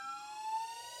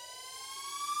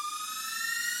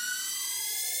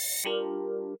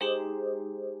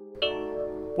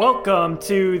Welcome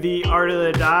to the Art of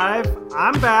the Dive.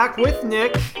 I'm back with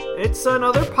Nick. It's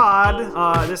another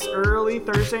pod this early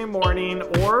Thursday morning,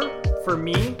 or for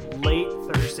me, late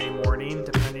Thursday morning,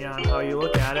 depending on how you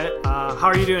look at it. How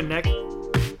are you doing, Nick?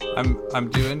 I'm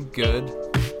doing good.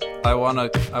 I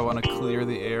wanna clear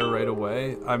the air right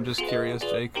away. I'm just curious,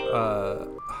 Jake.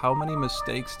 How many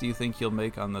mistakes do you think you'll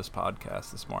make on this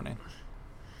podcast this morning?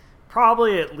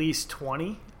 Probably at least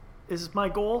 20 is my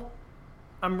goal.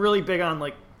 I'm really big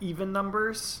on even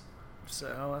numbers,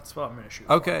 so that's what I'm gonna shoot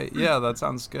for. Okay, yeah, that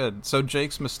sounds good. So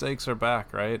Jake's mistakes are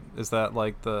back, right? Is that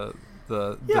the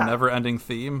never-ending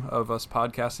theme of us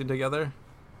podcasting together?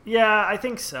 Yeah, I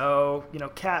think so.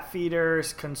 Cat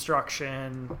feeders,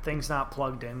 construction, things not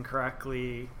plugged in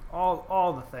correctly,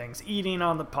 all the things. Eating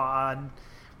on the pod.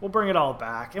 We'll bring it all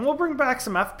back. And we'll bring back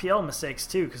some FPL mistakes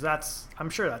too, because I'm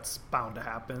sure that's bound to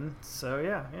happen. So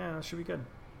yeah, that should be good.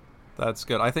 That's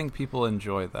good. I think people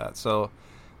enjoy that. So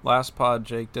last pod,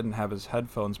 Jake didn't have his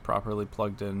headphones properly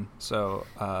plugged in, so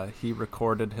he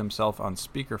recorded himself on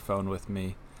speakerphone with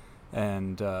me.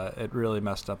 And it really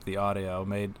messed up the audio,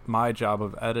 made my job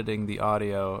of editing the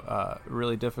audio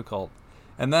really difficult.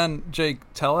 And then, Jake,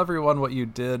 tell everyone what you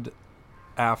did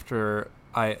after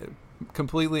I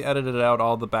completely edited out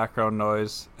all the background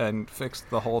noise and fixed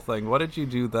the whole thing. What did you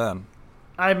do then?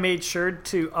 I made sure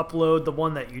to upload the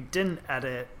one that you didn't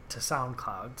edit to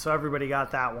SoundCloud, so everybody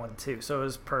got that one too, so it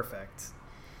was perfect.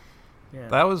 Yeah,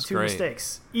 that was two great.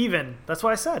 Mistakes. Even. That's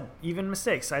why I said even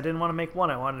mistakes. I didn't want to make one,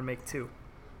 I wanted to make two.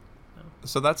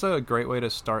 So that's a great way to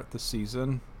start the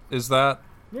season. Is that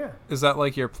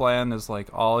your plan, is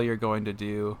all you're going to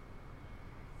do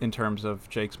in terms of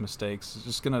Jake's mistakes is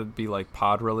just going to be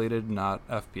pod related, not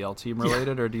FPL team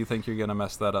related? Or do you think you're going to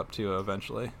mess that up too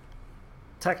eventually?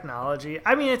 Technology.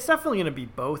 I mean, it's definitely going to be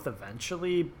both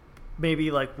eventually.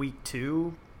 Maybe week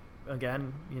 2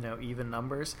 again, even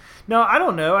numbers. No, I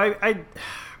don't know.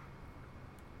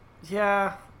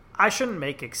 I shouldn't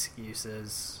make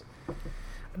excuses.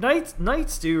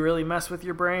 Nights do really mess with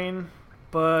your brain,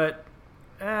 but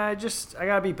I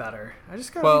gotta be better. I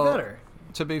just gotta be better.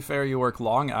 To be fair, you work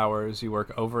long hours, you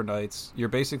work overnights. You're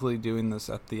basically doing this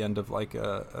at the end of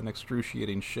an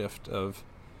excruciating shift of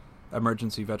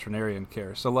emergency veterinarian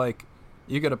care. So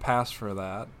you get a pass for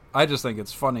that. I just think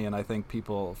it's funny, and I think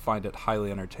people find it highly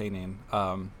entertaining.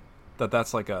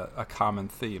 That's a common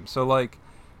theme. So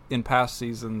in past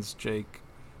seasons, Jake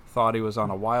thought he was on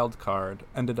a wild card,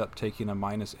 ended up taking a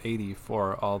 -80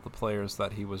 for all the players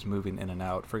that he was moving in and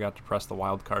out, forgot to press the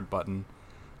wild card button.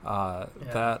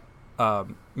 That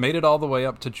made it all the way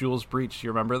up to Jules Breach.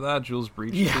 You remember that? Jules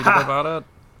Breach tweeted about it?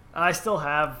 I still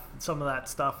have some of that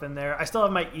stuff in there. I still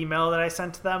have my email that I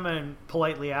sent to them and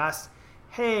politely asked,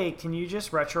 hey, can you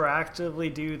just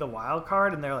retroactively do the wild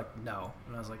card? And they're like, no.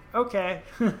 And I was like, okay.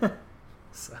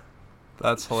 So.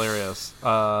 That's hilarious.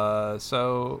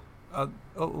 So a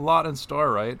lot in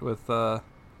store, right, with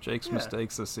Jake's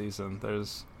mistakes this season.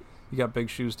 You got big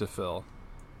shoes to fill.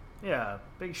 Yeah,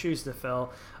 big shoes to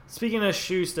fill. Speaking of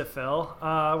shoes to fill,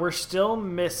 we're still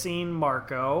missing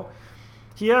Marco.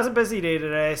 He has a busy day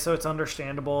today, so it's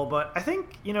understandable. But I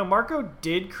think, Marco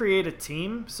did create a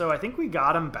team, so I think we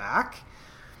got him back.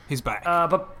 He's back.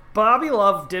 But Bobby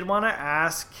Love did want to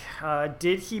ask,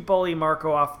 did he bully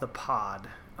Marco off the pod?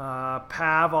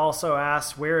 Pav also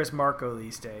asked, where is Marco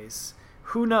these days?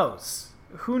 Who knows?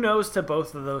 Who knows to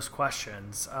both of those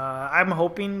questions? I'm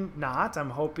hoping not.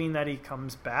 I'm hoping that he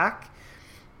comes back.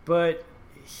 But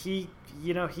he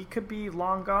could be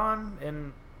long gone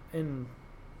in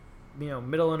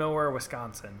middle of nowhere,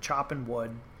 Wisconsin, chopping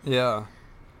wood. Yeah.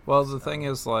 Well, the thing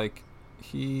is,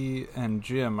 he and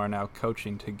Jim are now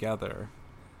coaching together.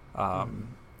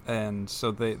 And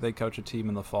so they coach a team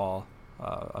in the fall.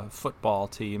 A football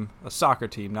team, a soccer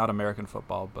team, not American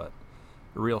football, but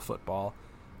real football.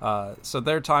 So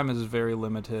their time is very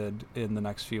limited in the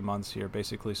next few months here,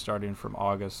 basically starting from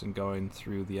August and going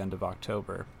through the end of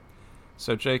October.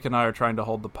 So Jake and I are trying to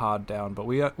hold the pod down, but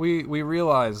we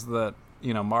realize that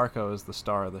Marco is the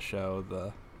star of the show,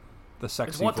 the sexy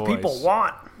voice. It's what the people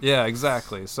want. Yeah,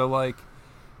 exactly. So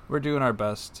we're doing our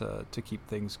best to keep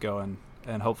things going.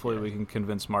 And hopefully we can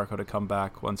convince Marco to come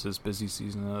back once his busy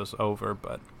season is over.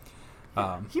 But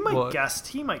he might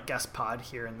guest pod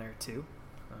here and there too.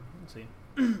 We'll see.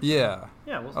 Yeah.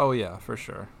 Yeah. Oh yeah, for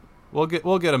sure. We'll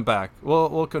get him back.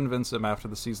 We'll convince him after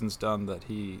the season's done that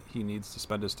he needs to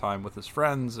spend his time with his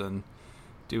friends and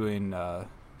doing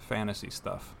fantasy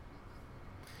stuff.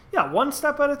 Yeah, one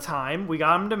step at a time. We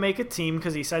got him to make a team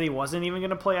because he said he wasn't even going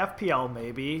to play FPL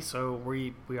maybe. So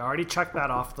we already checked that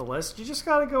off the list. You just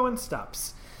got to go in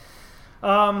steps.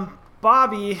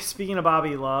 Bobby, speaking of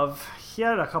Bobby Love, he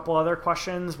had a couple other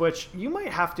questions, which you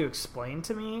might have to explain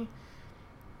to me.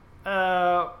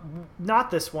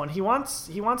 Not this one. He wants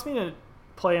me to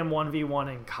play him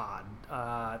 1v1 in COD.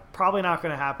 Probably not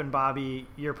going to happen, Bobby.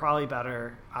 You're probably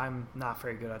better. I'm not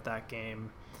very good at that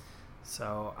game.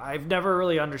 So I've never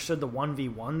really understood the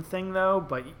 1v1 thing, though.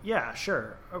 But yeah,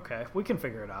 sure. Okay, we can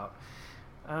figure it out.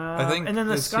 I think and then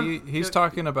he's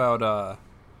talking about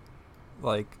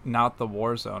like not the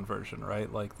Warzone version,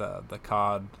 right? Like the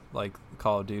COD, like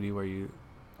Call of Duty, where you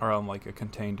are on like a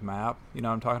contained map. You know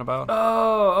what I'm talking about?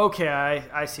 Oh, okay.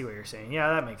 I see what you're saying. Yeah,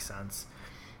 that makes sense.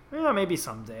 Yeah, maybe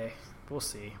someday. We'll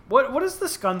see. What is the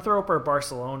Scunthorpe or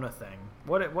Barcelona thing?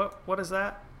 What is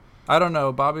that? I don't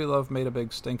know. Bobby Love made a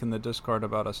big stink in the Discord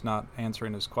about us not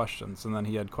answering his questions, and then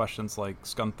he had questions like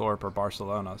Scunthorpe or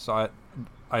Barcelona. So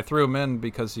I threw him in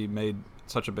because he made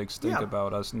such a big stink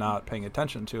about us not paying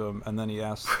attention to him, and then he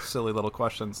asked silly little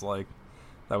questions like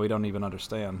that we don't even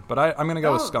understand. But I'm going to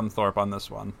go with Scunthorpe on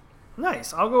this one.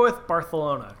 Nice. I'll go with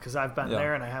Barcelona because I've been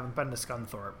there and I haven't been to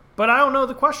Scunthorpe. But I don't know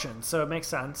the question, so it makes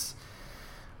sense.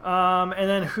 And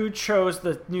then who chose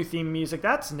the new theme music?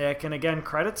 That's Nick. And again,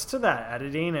 credits to that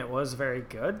editing. It was very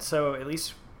good. So at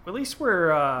least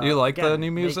we're. Do you like the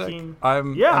new music?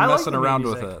 I'm messing around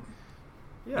with it.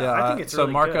 Yeah, I think it's so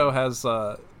really Marco good. has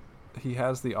he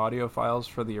has the audio files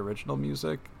for the original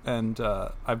music, and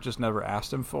I've just never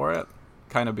asked him for it,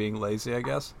 kind of being lazy, I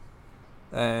guess.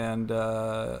 And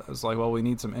I was like, well, we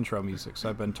need some intro music, so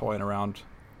I've been toying around.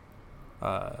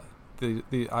 I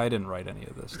didn't write any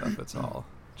of this stuff; it's all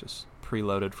just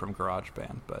preloaded from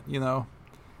GarageBand. But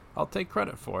I'll take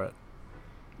credit for it.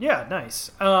 Yeah,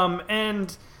 nice.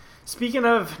 And speaking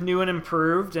of new and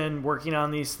improved and working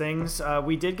on these things,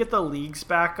 we did get the leagues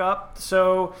back up.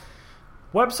 So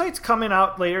website's coming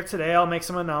out later today. I'll make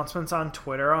some announcements on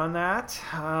Twitter on that.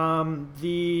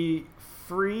 The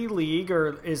free league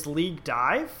is League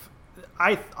Dive.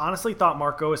 I honestly thought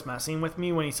Marco was messing with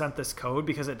me when he sent this code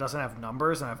because it doesn't have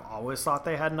numbers, and I've always thought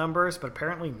they had numbers, but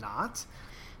apparently not.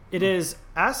 It is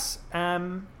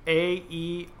SMAERI.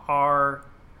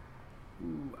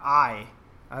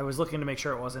 I was looking to make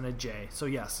sure it wasn't a J. So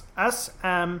yes,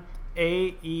 SMAERI.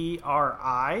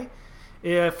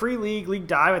 Free League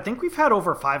Dive. I think we've had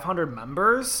over 500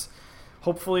 members.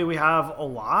 Hopefully we have a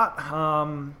lot.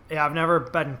 I've never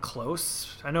been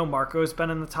close. I know Marco's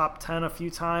been in the top 10 a few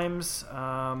times.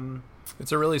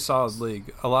 It's a really solid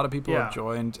league. A lot of people have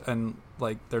joined, and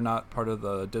they're not part of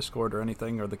the Discord or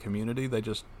anything or the community. They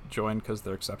just join because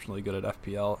they're exceptionally good at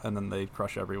FPL, and then they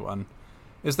crush everyone.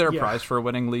 Is there a prize for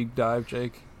winning League Dive,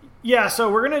 Jake? Yeah,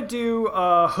 so we're going to do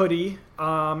a hoodie.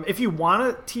 If you want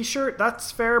a t-shirt,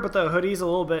 that's fair, but the hoodie's a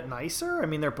little bit nicer. I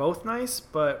mean, they're both nice,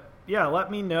 but yeah, let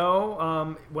me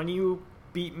know when you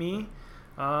beat me.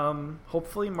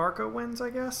 Hopefully Marco wins,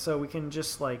 I guess, so we can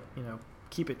just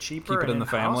keep it cheaper. Keep it in the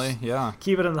family, yeah.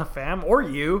 Keep it in the fam, or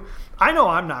you. I know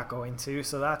I'm not going to,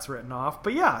 so that's written off.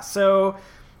 But yeah, so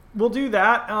we'll do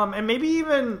that, and maybe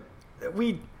even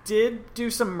we did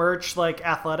do some merch like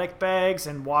athletic bags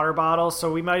and water bottles,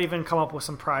 so we might even come up with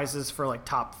some prizes for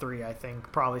top 3, I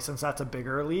think, probably, since that's a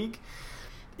bigger league.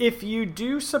 If you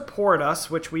do support us,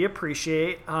 which we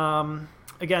appreciate,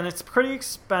 again, it's pretty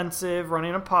expensive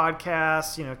running a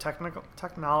podcast,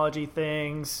 technology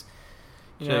things.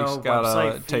 Jake's got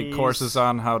to take courses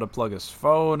on how to plug his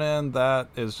phone in. That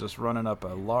is just running up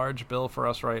a large bill for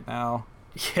us right now.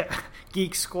 Yeah,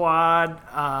 Geek Squad,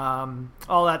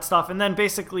 all that stuff. And then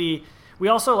basically, we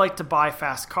also like to buy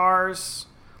fast cars,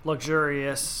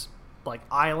 luxurious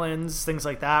islands, things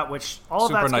like that, which all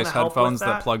of that's super nice help headphones with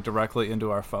that plug directly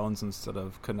into our phones instead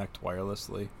of connect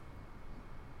wirelessly.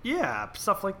 Yeah,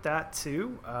 stuff like that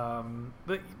too.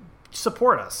 But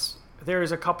support us.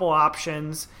 There's a couple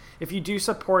options. If you do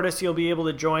support us, you'll be able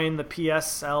to join the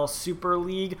PSL Super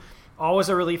League. Always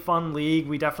a really fun league.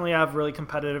 We definitely have really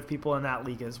competitive people in that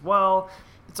league as well.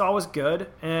 It's always good,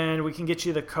 and we can get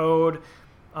you the code.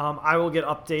 I will get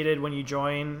updated when you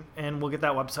join, and we'll get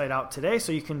that website out today,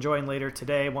 so you can join later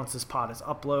today once this pod is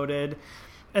uploaded.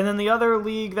 And then the other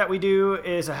league that we do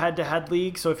is a head-to-head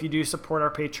league, so if you do support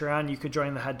our Patreon, you could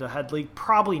join the head-to-head league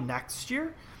probably next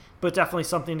year, but definitely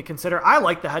something to consider. I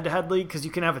like the head-to-head league because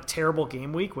you can have a terrible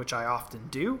game week, which I often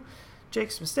do.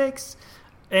 Jake's mistakes.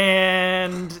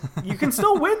 And you can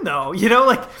still win, though.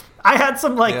 I had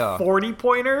some 40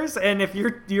 pointers, and if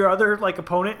your other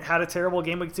opponent had a terrible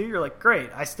game week too, you're like, great,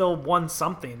 I still won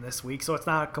something this week, so it's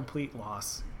not a complete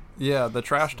loss. Yeah, the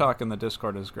trash talk in the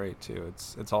Discord is great too.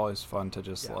 It's always fun to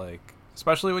just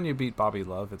especially when you beat Bobby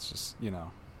Love. It's just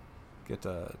get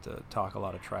to talk a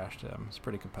lot of trash to him. It's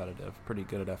pretty competitive, pretty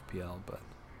good at FPL, but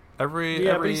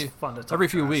but he's fun to talk every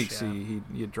few trash, weeks yeah.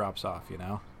 he drops off, you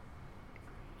know.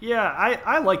 Yeah,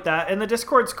 I like that. And the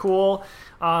Discord's cool.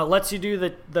 Lets you do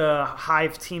the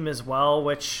Hive team as well,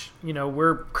 which, you know,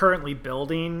 we're currently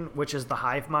building, which is the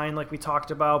Hive Mind like we talked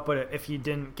about. But if you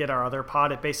didn't get our other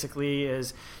pod, it basically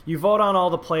is you vote on all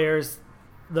the players,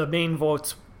 the main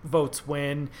votes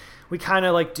win. We kind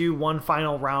of like do one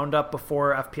final roundup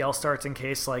before FPL starts in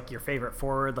case like your favorite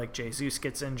forward like Jesus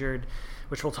gets injured,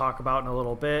 which we'll talk about in a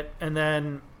little bit. And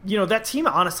then, you know, that team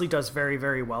honestly does very,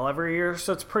 very well every year.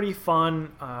 So it's pretty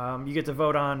fun. You get to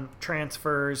vote on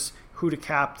transfers, who to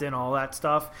captain, all that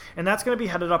stuff. And that's going to be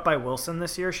headed up by Wilson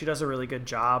this year. She does a really good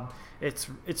job. It's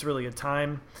really good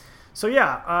time. So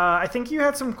yeah, I think you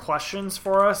had some questions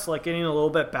for us, like getting a little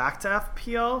bit back to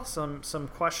FPL, some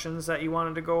questions that you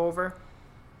wanted to go over.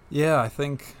 Yeah, I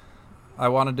think I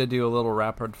wanted to do a little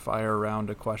rapid fire round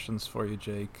of questions for you,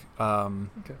 Jake.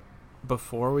 Okay.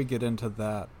 Before we get into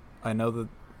that, I know that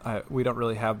we don't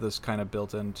really have this kind of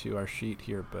built into our sheet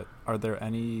here, but are there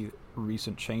any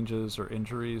recent changes or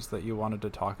injuries that you wanted to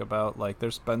talk about? Like,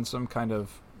 there's been some kind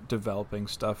of developing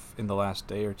stuff in the last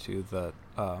day or two that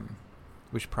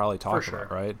we should probably talk about,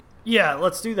 right? Yeah,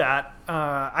 let's do that.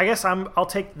 I guess I'll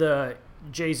take the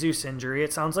Jesus injury.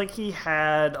 It sounds like he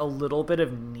had a little bit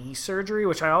of knee surgery,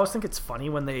 which I always think it's funny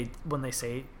when they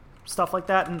say stuff like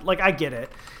that. And like, I get it.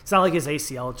 It's not like his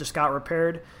ACL just got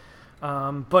repaired.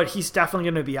 But he's definitely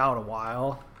going to be out a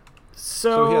while.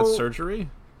 So he had surgery?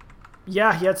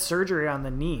 Yeah, he had surgery on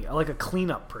the knee, like a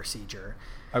cleanup procedure.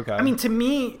 Okay. I mean, to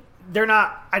me,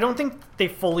 I don't think they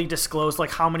fully disclosed like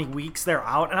how many weeks they're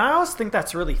out. And I always think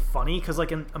that's really funny because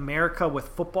like in America with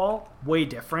football, way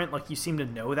different. Like you seem to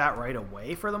know that right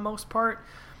away for the most part.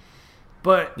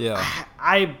 But yeah,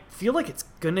 I feel like it's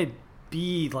going to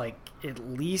be like at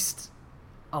least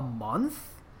a month.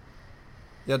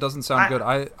 Yeah, it doesn't sound good.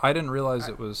 I didn't realize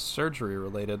it was surgery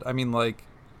related. I mean, like,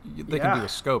 they can do a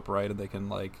scope, right? And they can,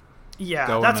 like,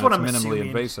 go that's in what and I'm it's minimally assuming.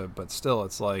 invasive. But still,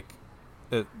 it's like,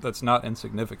 that's not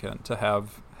insignificant to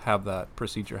have that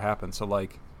procedure happen. So,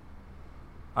 like,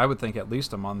 I would think at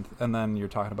least a month. And then you're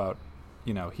talking about,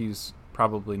 you know, he's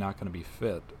probably not going to be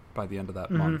fit by the end of that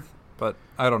month. But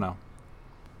I don't know.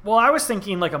 Well, I was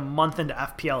thinking like a month into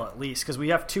FPL at least because we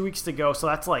have 2 weeks to go, so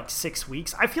that's like 6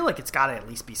 weeks. I feel like it's got to at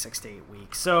least be 6 to 8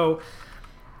 weeks. So,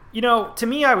 you know, to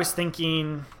me, I was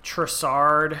thinking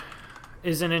Trossard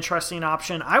is an interesting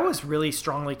option. I was really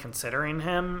strongly considering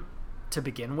him to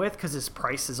begin with because his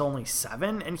price is only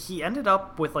 7, and he ended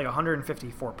up with like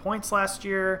 154 points last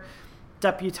year,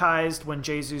 deputized when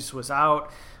Jesus was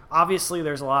out. Obviously,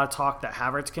 there's a lot of talk that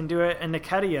Havertz can do it, and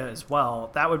Nketiah as well.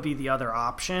 That would be the other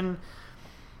option.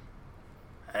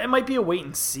 It might be a wait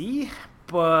and see,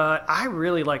 but I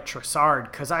really like Trossard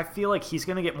because I feel like he's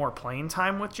going to get more playing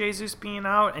time with Jesus being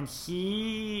out, and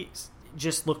he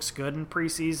just looks good in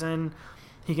preseason.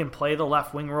 He can play the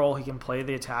left wing role. He can play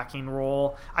the attacking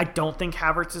role. I don't think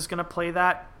Havertz is going to play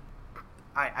that.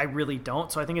 I really don't.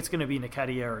 So I think it's going to be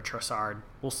Nketiah or Trossard.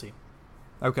 We'll see.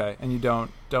 Okay, and you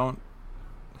don't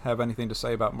have anything to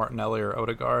say about Martinelli or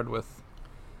Odegaard with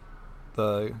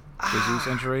the Jesus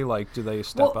injury? Like, do they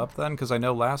step up then? Because I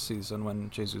know last season when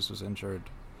Jesus was injured,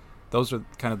 those are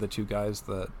kind of the two guys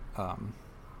that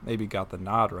maybe got the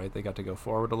nod, right? They got to go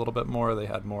forward a little bit more. They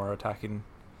had more attacking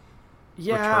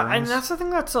returns. And that's the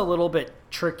thing that's a little bit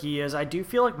tricky is I do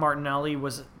feel like Martinelli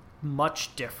was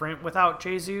much different without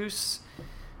Jesus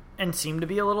and seemed to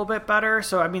be a little bit better.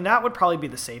 So, I mean, that would probably be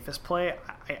the safest play.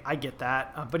 I get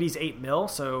that. But he's 8 mil,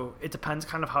 so it depends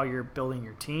kind of how you're building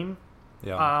your team.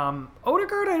 Yeah.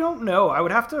 Odegaard, I don't know. I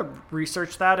would have to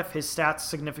research that if his stats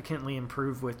significantly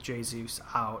improve with Jesus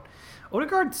out.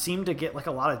 Odegaard seemed to get like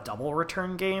a lot of double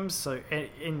return games, so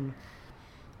in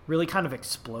really kind of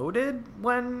exploded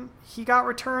when he got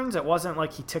returns. It wasn't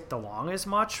like he ticked along as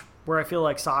much, where I feel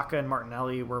like Saka and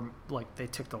Martinelli were like they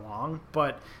ticked along,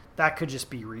 but that could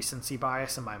just be recency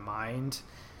bias in my mind.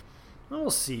 We'll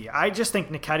see. I just think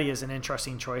Nketiah is an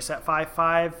interesting choice at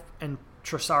 5.5 and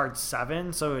Trossard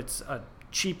 7, so it's a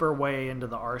cheaper way into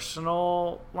the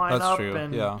Arsenal lineup. That's true.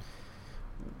 And, yeah.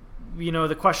 You know,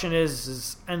 the question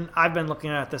is, and I've been looking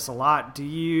at this a lot, do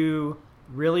you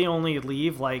really only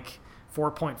leave like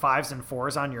 4.5s and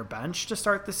 4s on your bench to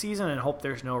start the season and hope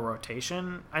there's no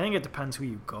rotation? I think it depends who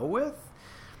you go with,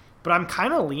 but I'm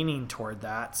kind of leaning toward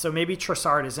that. So maybe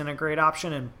Trossard isn't a great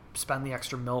option and spend the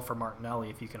extra mil for Martinelli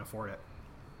if you can afford it.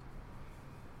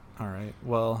 All right.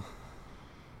 Well,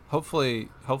 hopefully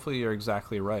you're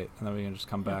exactly right, and then we can just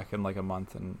come back in like a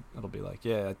month and it'll be like,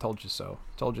 yeah, I told you so.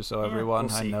 Told you so, everyone.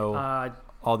 We'll I know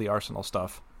all the Arsenal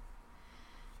stuff.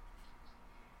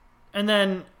 And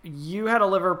then you had a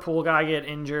Liverpool guy get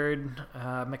injured,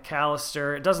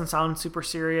 McAllister. It doesn't sound super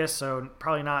serious, so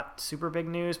probably not super big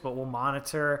news, but we'll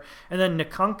monitor. And then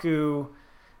Nkunku,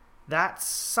 that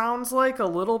sounds like a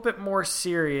little bit more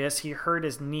serious. He hurt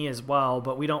his knee as well,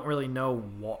 but we don't really know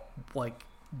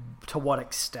to what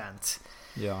extent.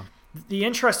 Yeah. The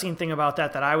interesting thing about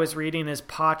that I was reading is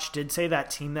Poch did say that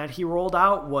team that he rolled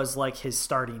out was like his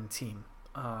starting team.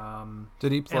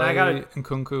 Did he play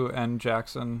Nkunku and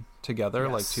Jackson together,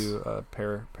 yes, like to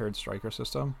paired striker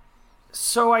system?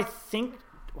 So I think,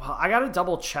 well, I got to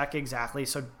double check exactly,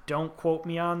 so don't quote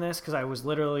me on this because I was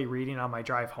literally reading on my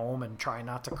drive home and trying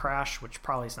not to crash, which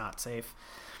probably is not safe.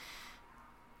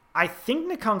 I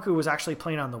think Nkunku was actually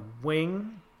playing on the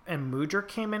wing and Mudryk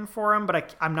came in for him,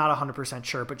 but I'm not 100%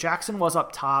 sure. But Jackson was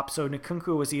up top, so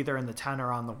Nkunku was either in the 10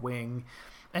 or on the wing.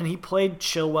 And he played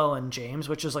Chilwell and James,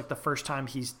 which is like the first time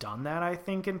he's done that, I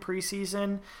think, in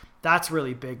preseason. That's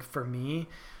really big for me.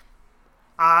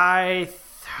 I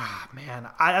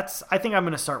think I'm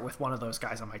going to start with one of those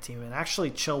guys on my team. And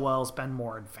actually, Chilwell's been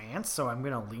more advanced, so I'm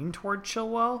going to lean toward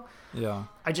Chilwell. Yeah.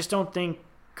 I just don't think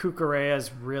Cucurella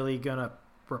is really going to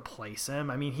replace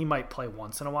him. I mean, he might play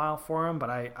once in a while for him, but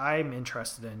I'm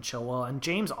interested in Chilwell. And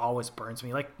James always burns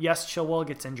me. Like, yes, Chilwell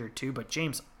gets injured too, but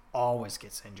James always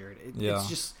gets injured. It's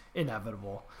just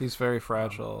inevitable. He's very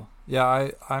fragile.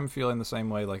 Yeah, I'm feeling the same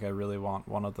way. Like, I really want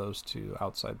one of those two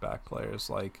outside back players,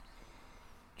 like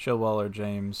Chilwell or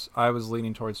James. I was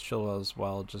leaning towards Chilwell as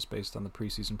well, just based on the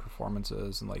preseason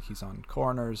performances, and like he's on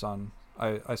corners.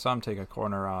 I saw him take a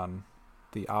corner on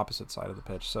the opposite side of the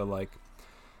pitch, so like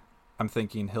I'm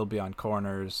thinking he'll be on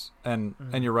corners, and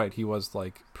you're right, he was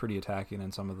like pretty attacking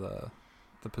in some of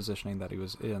the positioning that he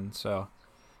was in, so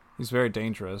he's very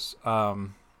dangerous.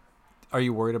 Are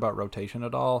you worried about rotation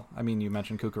at all? I mean, you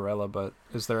mentioned Cucurella, but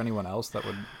is there anyone else that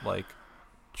would like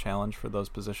challenge for those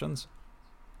positions?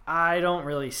 I don't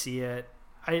really see it.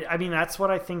 I mean, that's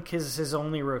what I think is his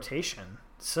only rotation.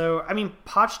 So, I mean,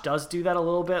 Poch does do that a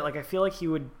little bit. Like, I feel like he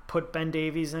would put Ben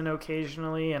Davies in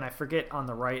occasionally, and I forget on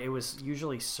the right, it was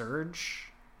usually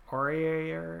Serge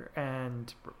Aurier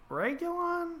and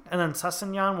Reguilon, and then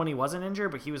Sessegnon when he wasn't injured,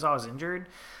 but he was always injured.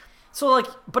 So, like,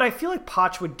 but I feel like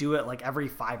Poch would do it, like, every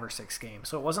 5 or 6 games,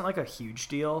 so it wasn't, like, a huge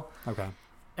deal. Okay.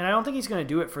 And I don't think he's going to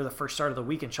do it for the first start of the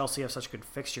week, and Chelsea have such good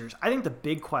fixtures. I think the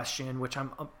big question, which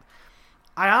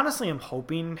I honestly am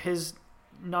hoping his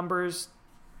numbers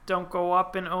don't go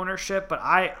up in ownership, but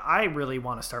I really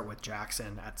want to start with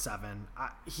Jackson at 7.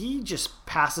 He just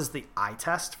passes the eye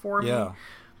test for me. Yeah.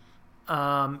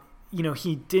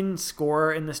 He didn't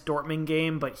score in this Dortmund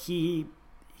game, but he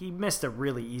missed a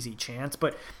really easy chance.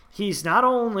 But he's not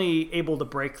only able to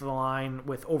break the line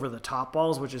with over-the-top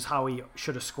balls, which is how he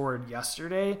should have scored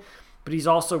yesterday, but he's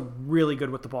also really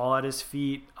good with the ball at his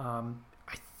feet. I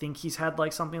think he's had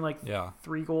like something like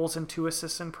 3 goals and 2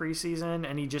 assists in preseason,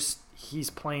 and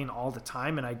he's playing all the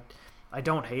time, and I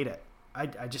don't hate it.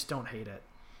 I just don't hate it.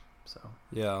 So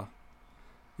yeah,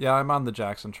 I'm on the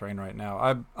Jackson train right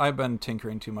now. I've been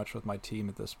tinkering too much with my team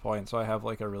at this point, so I have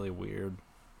like a really weird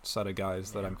set of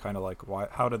guys that I'm kind of like, why?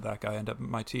 How did that guy end up in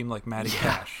my team? Like Matty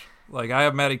Cash. Like I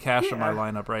have Matty Cash in my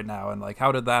lineup right now, and like,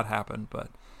 how did that happen? But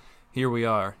here we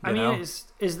are. You know?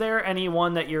 Is there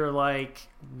anyone that you're like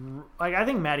I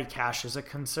think Matty Cash is a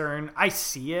concern. I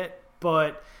see it,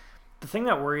 but the thing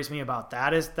that worries me about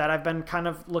that is that I've been kind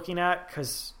of looking at,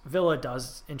 because Villa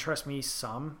does interest me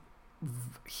some.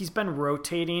 He's been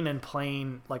rotating and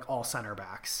playing like all center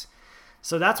backs.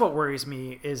 So that's what worries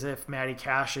me, is if Matty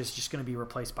Cash is just going to be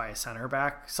replaced by a center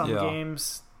back some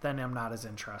games, then I'm not as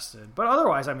interested. But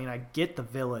otherwise, I mean, I get the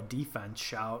Villa defense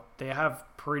shout. They have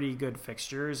pretty good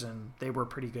fixtures, and they were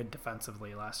pretty good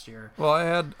defensively last year. Well,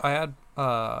 I had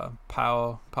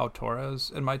Pau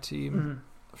Torres in my team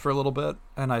for a little bit,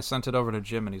 and I sent it over to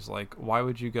Jim, and he's like, why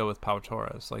would you go with Pau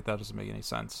Torres? Like, that doesn't make any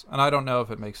sense. And I don't know if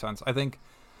it makes sense. I think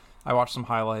I watched some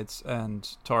highlights, and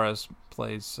Torres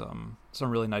plays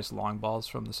some really nice long balls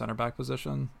from the center back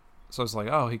position. So it's like,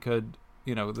 oh, he could,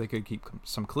 they could keep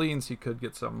some cleans. He could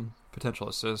get some potential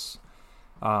assists.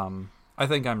 I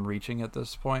think I'm reaching at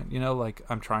this point, like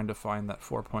I'm trying to find that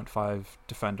 4.5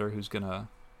 defender who's going to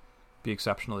be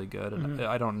exceptionally good. And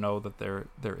I don't know that there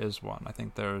is one. I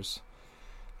think there's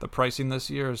the pricing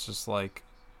this year is just like,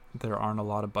 there aren't a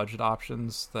lot of budget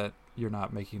options that you're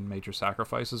not making major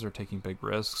sacrifices or taking big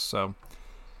risks. So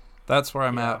that's where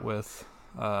I'm at with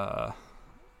my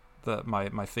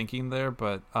thinking there.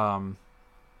 But should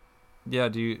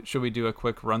we do a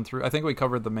quick run through? I think we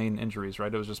covered the main injuries,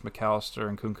 right? It was just McAllister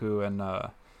and Nkunku and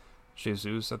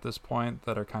Jesus at this point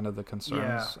that are kind of the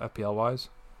concerns FPL wise.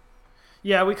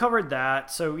 Yeah, we covered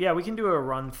that. So yeah, we can do a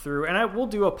run through, and we'll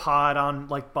do a pod on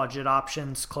like budget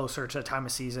options closer to the time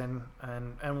of season,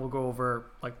 and we'll go over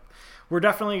like we're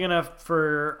definitely gonna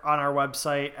on our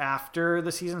website after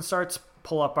the season starts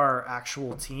pull up our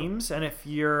actual teams, and if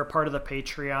you're part of the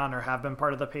Patreon or have been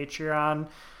part of the Patreon,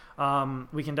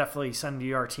 we can definitely send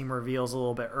you our team reveals a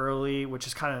little bit early, which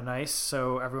is kind of nice,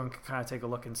 so everyone can kind of take a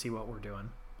look and see what we're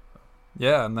doing.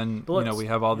 Yeah, and then we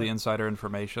have all the insider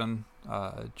information.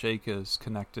 Jake is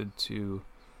connected to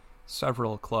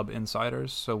several club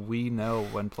insiders, so we know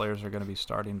when players are going to be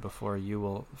starting before you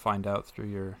will find out through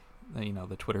your,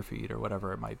 the Twitter feed or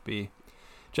whatever it might be.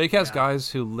 Jake has guys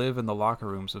who live in the locker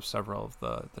rooms of several of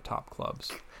the top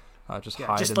clubs.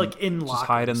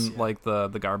 Hide in like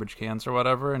the garbage cans or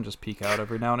whatever, and just peek out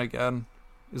every now and again.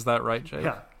 Is that right, Jake?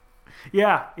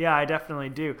 Yeah, I definitely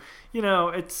do.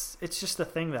 It's just a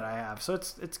thing that I have, so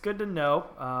it's good to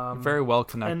know. Very well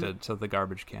connected to the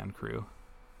garbage can crew.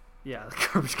 Yeah, the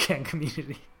garbage can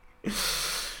community.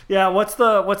 Yeah, what's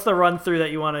the run through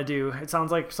that you want to do? It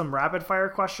sounds like some rapid fire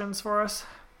questions for us.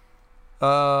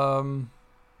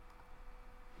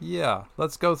 Yeah,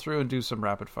 let's go through and do some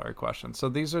rapid fire questions. So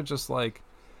these are just like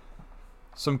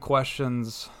some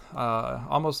questions,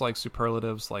 almost like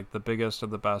superlatives, like the biggest or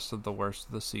the best of the worst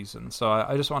of the season. So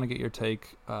I just want to get your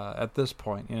take at this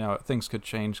point. Things could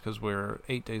change because we're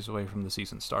 8 days away from the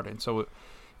season starting. So,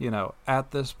 at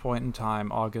this point in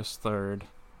time, August 3rd,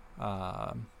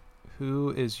 who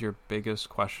is your biggest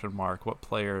question mark? What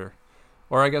player,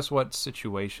 or I guess what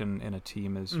situation in a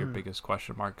team is your biggest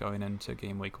question mark going into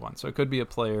game week 1? So it could be a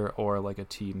player or like a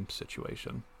team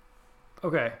situation.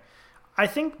 Okay. I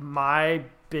think my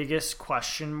biggest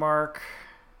question mark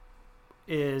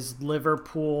is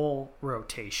Liverpool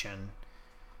rotation.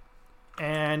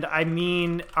 And I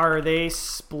mean, are they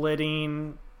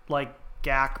splitting like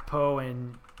Gakpo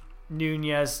and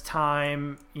Nunez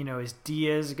time? Is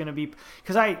Diaz going to be...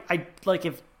 Because I like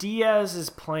if Diaz is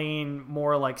playing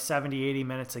more like 70, 80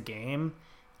 minutes a game,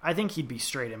 I think he'd be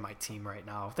straight in my team right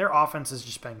now. Their offense has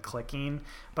just been clicking,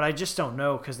 but I just don't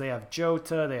know because they have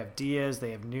Jota, they have Diaz,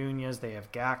 they have Nunez, they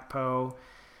have Gakpo.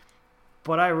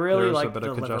 But I really like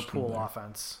the Liverpool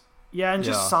offense. Yeah, and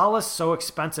just Salah's so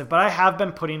expensive, but I have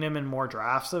been putting him in more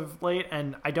drafts of late,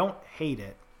 and I don't hate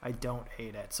it.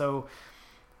 So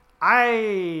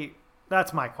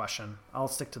that's my question. I'll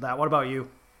stick to that. What about you?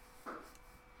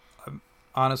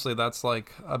 Honestly, that's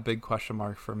like a big question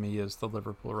mark for me is the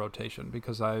Liverpool rotation,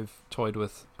 because I've toyed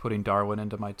with putting Darwin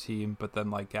into my team, but then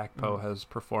like Gakpo has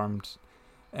performed,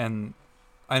 and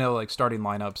I know like starting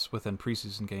lineups within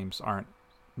preseason games aren't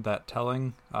that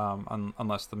telling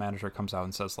unless the manager comes out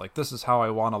and says like, this is how I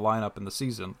want to line up in the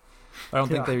season. I don't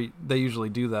think they usually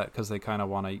do that because they kind of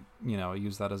want to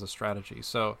use that as a strategy.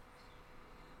 So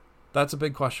that's a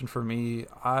big question for me.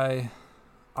 I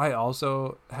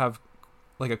also have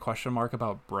like a question mark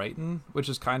about Brighton, which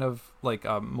is kind of like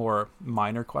a more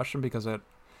minor question because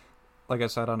like I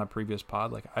said on a previous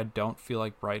pod, like I don't feel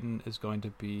like Brighton is going to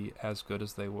be as good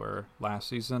as they were last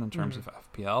season in terms of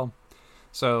FPL.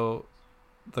 So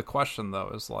the question though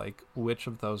is like, which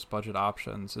of those budget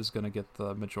options is going to get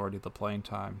the majority of the playing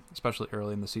time, especially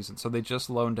early in the season? So they just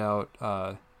loaned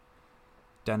out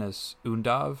Dennis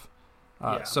Undav.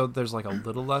 So there's like a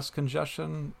little less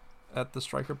congestion at the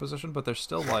striker position, but there's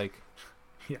still like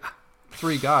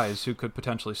three guys who could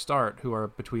potentially start who are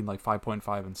between like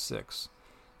 5.5 and 6.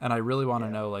 And I really want to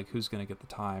know like who's going to get the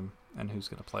time and who's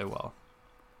going to play well.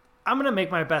 I'm going to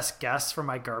make my best guess for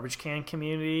my garbage can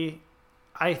community.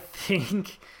 I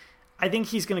think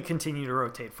he's going to continue to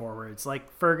rotate forwards.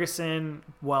 Like Ferguson,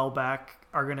 Welbeck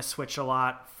are going to switch a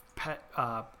lot.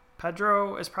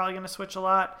 Pedro is probably going to switch a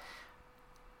lot.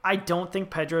 I don't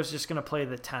think Pedro's just going to play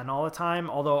the 10 all the time,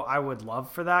 although I would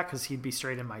love for that because he'd be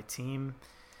straight in my team.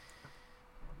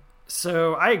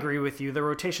 So I agree with you. The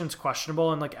rotation's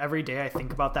questionable, and like every day I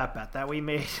think about that bet that we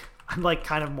made, I'm like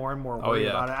kind of more and more worried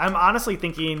about it. I'm honestly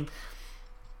thinking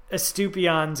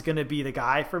Estupion's going to be the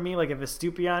guy for me. Like if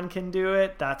Estupion can do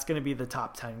it, that's going to be the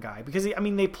top 10 guy because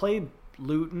they played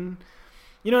Luton.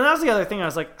 That was the other thing. I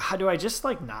was like, how do I just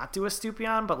like not do a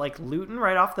Stupion, but like Luton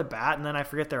right off the bat, and then I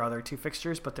forget their other two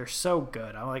fixtures, but they're so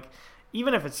good. I'm like,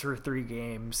 even if it's for 3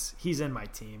 games, he's in my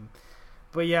team.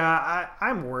 But yeah,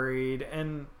 I'm worried,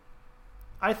 and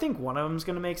I think one of them is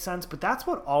going to make sense, but that's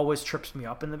what always trips me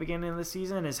up in the beginning of the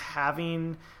season is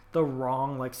having the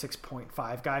wrong like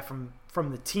 6.5 guy from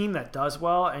the team that does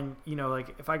well. And,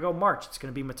 like if I go March, it's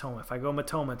going to be Matoma. If I go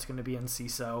Matoma, it's going to be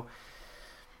Enciso.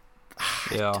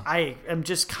 Yeah, I am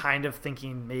just kind of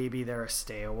thinking maybe they're a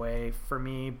stay away for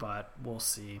me, but we'll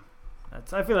see.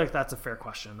 I feel like that's a fair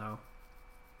question, though.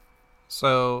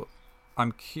 So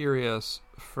I'm curious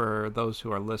for those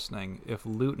who are listening if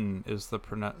Luton is the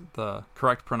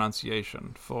correct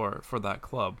pronunciation for that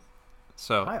club.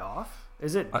 So High off?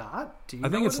 Is it not? Do you I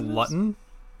think it's Luton.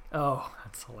 Oh,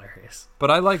 that's hilarious.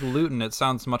 But I like Luton. It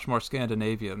sounds much more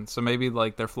Scandinavian. So maybe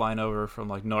like they're flying over from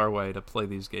like Norway to play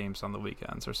these games on the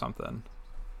weekends or something.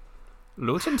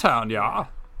 Luton Town, yeah.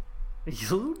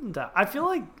 Luton Town. I feel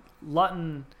like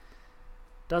Luton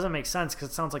doesn't make sense because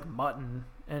it sounds like mutton,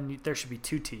 and there should be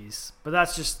two T's. But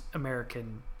that's just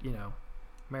American,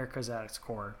 America's at its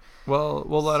core. Well,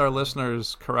 we'll let our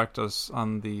listeners correct us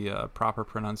on the proper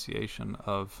pronunciation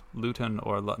of Luton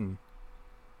or Luton.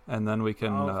 And then we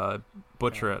can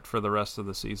butcher it for the rest of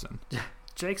the season.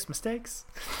 Jake's mistakes.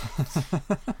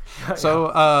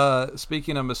 So,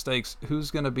 speaking of mistakes,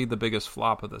 who's going to be the biggest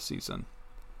flop of the season?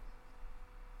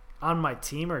 On my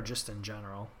team or just in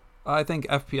general? I think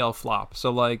FPL flop.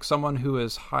 So, like, someone who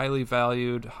is highly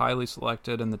valued, highly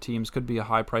selected, and the teams could be a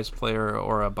high-priced player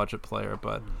or a budget player.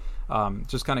 But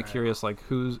just kind of curious, like,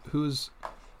 who's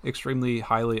extremely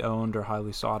highly owned or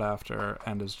highly sought after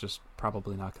and is just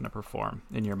probably not going to perform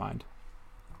in your mind?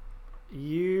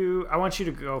 I want you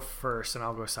to go first and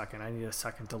I'll go second. I need a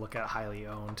second to look at highly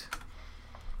owned.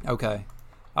 Okay.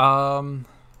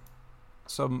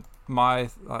 So my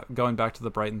going back to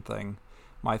the Brighton thing,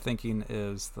 my thinking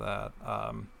is that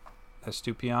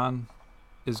Estupiñán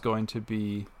is going to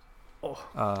be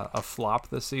a flop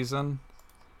this season.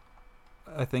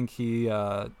 I think he,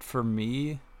 for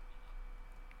me,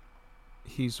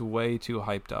 he's way too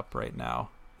hyped up right now.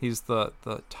 He's the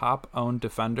top owned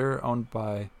defender, owned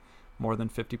by more than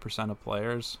 50% of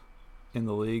players in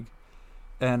the league.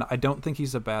 And I don't think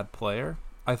he's a bad player.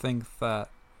 I think that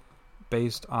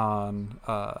based on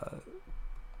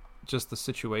just the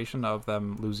situation of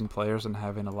them losing players and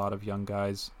having a lot of young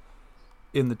guys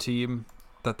in the team,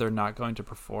 that they're not going to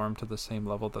perform to the same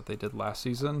level that they did last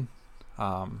season.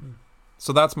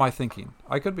 So that's my thinking.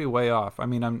 I could be way off. I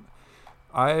mean,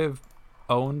 I've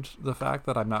owned the fact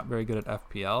that I'm not very good at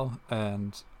FPL,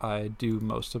 and I do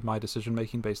most of my decision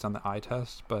making based on the eye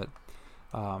test, but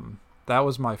that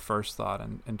was my first thought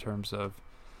in terms of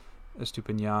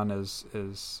Estupiñán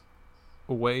is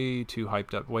way too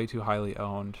hyped up, way too highly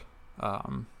owned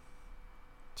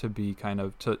to be kind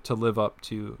of to live up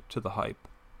to the hype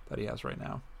that he has right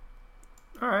now.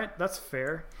 All right, that's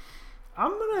fair.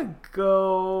 I'm gonna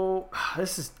go.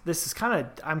 This is kind of.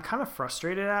 I'm kind of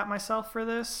frustrated at myself for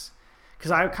this,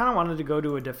 because I kind of wanted to go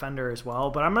to a defender as well,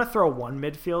 but I'm going to throw one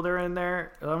midfielder in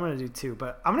there. I'm going to do two,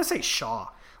 but I'm going to say Shaw.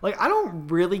 Like, I don't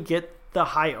really get the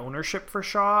high ownership for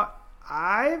Shaw.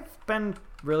 I've been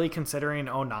really considering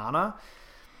Onana,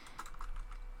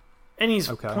 and he's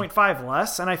 0.5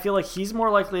 less, and I feel like he's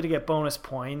more likely to get bonus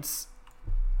points,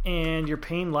 and you're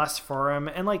paying less for him.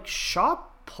 And, like, Shaw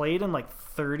played in, like,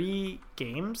 30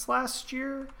 games last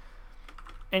year,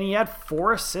 and he had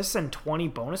 4 assists and 20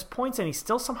 bonus points, and he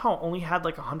still somehow only had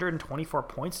like 124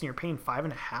 points, and you're paying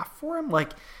 5.5 for him.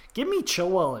 Like, give me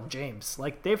Chilwell and James.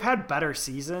 Like, they've had better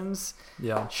seasons.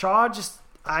 Yeah. Shaw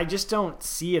I just don't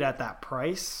see it at that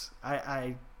price.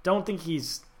 I don't think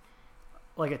he's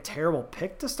like a terrible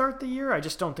pick to start the year. I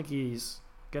just don't think he's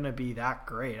gonna be that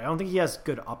great. I don't think he has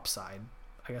good upside,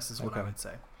 I guess is what I would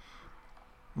say.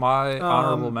 My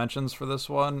honorable mentions for this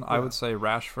one, I would say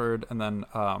Rashford, and then,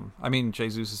 I mean,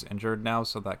 Jesus is injured now,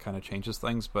 so that kind of changes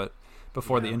things, but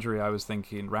before the injury, I was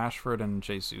thinking Rashford and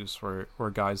Jesus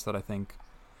were guys that I think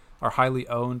are highly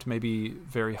owned, maybe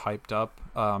very hyped up,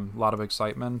 a lot of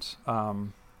excitement,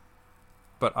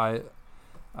 but I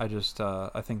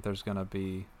think there's going to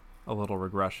be a little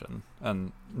regression,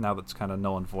 and now that's kind of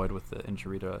null and void with the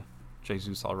injury to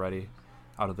Jesus already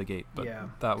out of the gate, but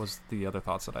that was the other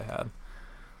thoughts that I had.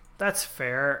 That's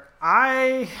fair.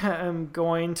 I am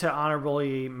going to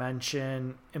honorably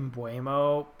mention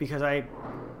Mbeumo because I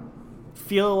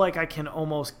feel like I can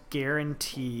almost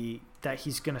guarantee that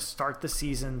he's going to start the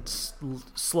season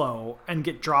slow and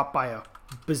get dropped by a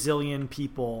bazillion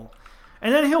people.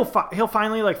 And then he'll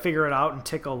finally like figure it out and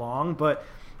tick along, but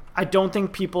I don't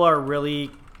think people are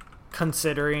really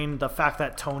considering the fact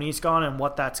that Tony's gone and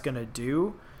what that's going to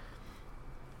do.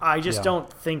 I just don't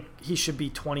think he should be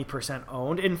 20%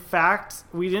 owned. In fact,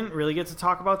 we didn't really get to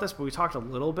talk about this, but we talked a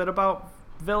little bit about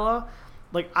Villa.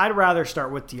 Like, I'd rather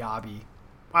start with Diaby.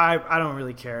 I don't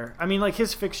really care. I mean, like,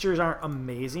 his fixtures aren't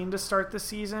amazing to start the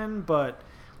season, but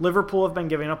Liverpool have been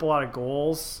giving up a lot of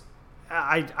goals.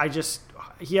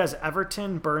 He has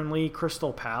Everton, Burnley,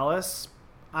 Crystal Palace.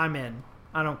 I'm in.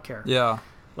 I don't care. Yeah.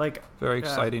 Like, very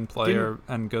exciting player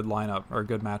and good lineup or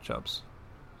good matchups.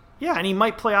 Yeah, and he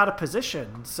might play out of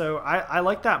position. So I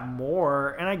like that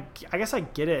more. And I guess I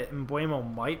get it.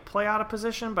 Mbuemo might play out of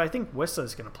position, but I think Wissa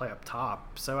is going to play up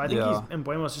top. So I think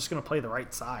Mbuemo's just going to play the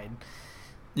right side.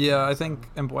 Yeah, I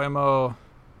think Mbuemo,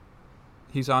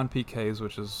 he's on PKs,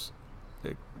 which is,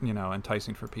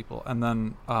 enticing for people. And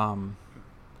then I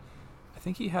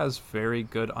think he has very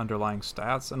good underlying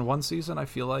stats. And one season, I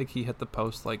feel like he hit the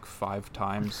post like 5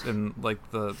 times in like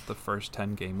the first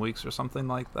 10 game weeks or something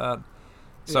like that.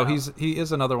 So he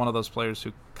is another one of those players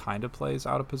who kind of plays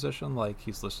out of position. Like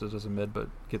he's listed as a mid, but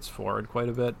gets forward quite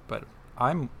a bit. But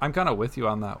I'm kind of with you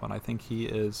on that one. I think he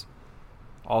is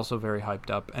also very hyped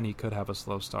up, and he could have a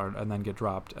slow start and then get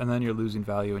dropped, and then you're losing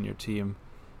value in your team,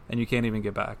 and you can't even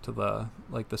get back to the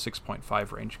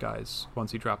 6.5 range guys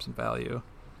once he drops in value.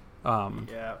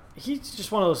 Yeah, he's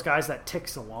just one of those guys that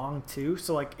ticks along too.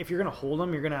 So like, if you're gonna hold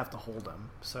him, you're gonna have to hold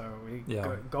him. So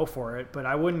go for it. But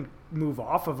I wouldn't move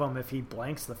off of him if he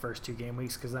blanks the first 2 game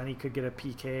weeks, because then he could get a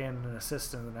PK and an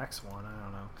assist in the next one. I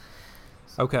don't know.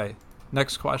 So. Okay.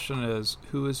 Next question is,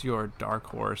 who is your dark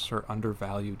horse or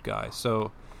undervalued guy?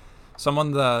 So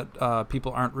someone that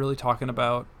people aren't really talking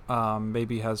about,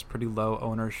 maybe has pretty low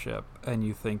ownership, and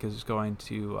you think is going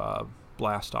to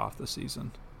blast off the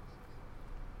season.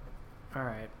 All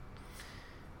right.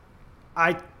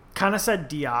 I kind of said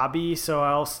Diaby, so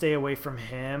I'll stay away from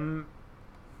him.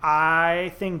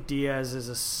 I think Diaz is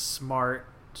a smart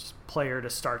player to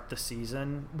start the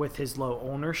season with his low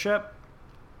ownership.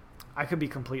 I could be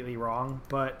completely wrong,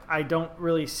 but I don't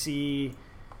really see...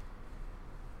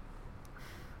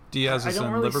 Diaz is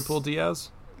in Liverpool Diaz?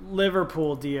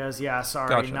 Liverpool Diaz, yeah, sorry,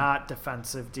 gotcha. Not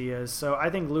defensive Diaz. So I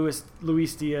think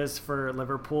Luis Diaz for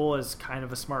Liverpool is kind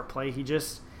of a smart play.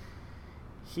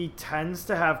 He tends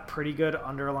to have pretty good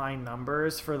underlying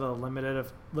numbers for the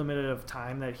limited of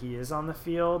time that he is on the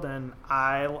field, and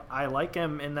I like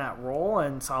him in that role.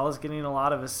 And Salah's getting a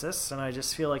lot of assists, and I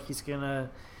just feel like he's gonna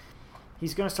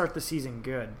start the season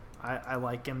good. I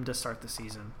like him to start the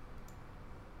season.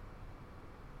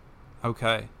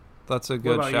 Okay, that's a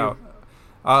good shout.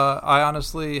 I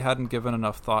honestly hadn't given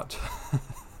enough thought.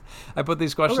 I put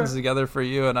these questions together for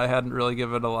you, and I hadn't really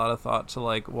given a lot of thought to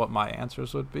like what my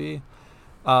answers would be.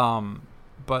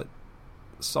 But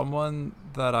someone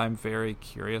that I'm very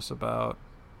curious about,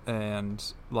 and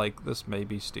like this may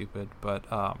be stupid, but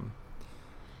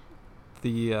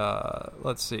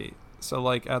let's see. So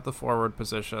like at the forward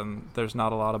position, there's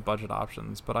not a lot of budget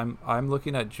options, but I'm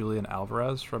looking at Julian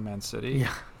Alvarez from Man City.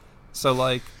 Yeah. So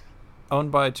like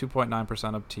owned by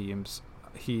 2.9% of teams,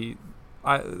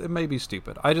 it may be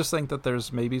stupid. I just think that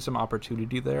there's maybe some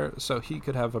opportunity there, so he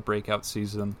could have a breakout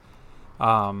season.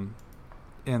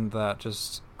 In that,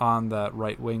 just on that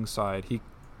right wing side, he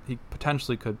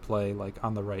potentially could play like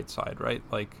on the right side, right?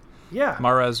 Like, yeah,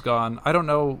 Mahrez gone. I don't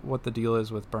know what the deal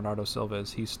is with Bernardo Silva.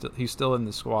 He's still in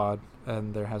the squad,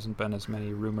 and there hasn't been as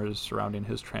many rumors surrounding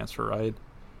his transfer, right?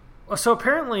 Well, so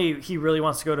apparently he really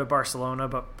wants to go to Barcelona,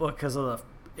 but because of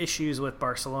the issues with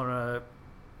Barcelona,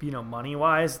 money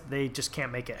wise, they just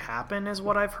can't make it happen, is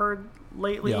what I've heard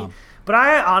lately. Yeah. But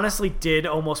I honestly did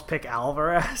almost pick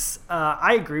Alvarez.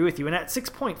 I agree with you. And at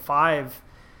 6.5,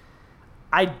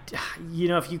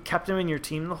 if you kept him in your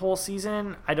team the whole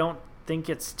season, I don't think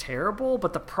it's terrible.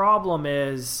 But the problem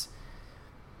is,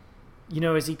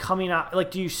 is he coming out? Like,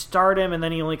 do you start him and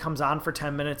then he only comes on for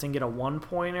 10 minutes and get a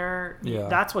 1-pointer? Yeah.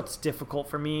 That's what's difficult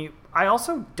for me. I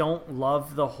also don't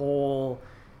love the whole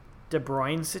De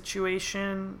Bruyne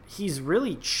situation. He's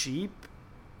really cheap,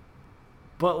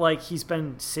 but like he's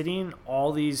been sitting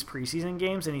all these preseason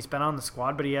games and he's been on the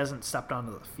squad, but he hasn't stepped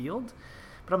onto the field.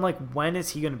 But I'm like, when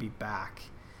is he going to be back?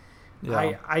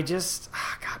 Yeah. I just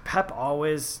Pep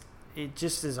it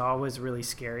just is always really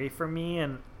scary for me,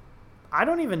 and I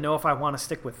don't even know if I want to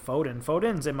stick with Foden.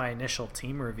 Foden's in my initial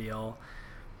team reveal.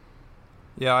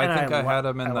 Yeah, I think I had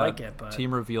him in that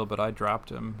team reveal, but I dropped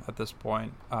him at this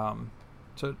point.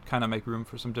 To kind of make room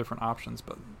for some different options,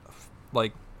 but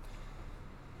like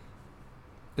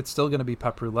it's still going to be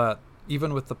Pep roulette,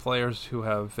 even with the players who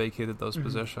have vacated those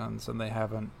positions, and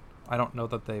I don't know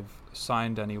that they've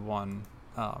signed anyone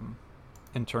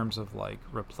in terms of like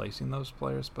replacing those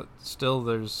players, but still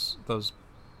there's those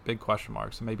big question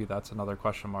marks, and maybe that's another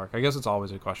question mark. I guess it's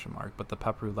always a question mark, but the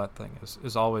Pep roulette thing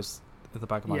is always at the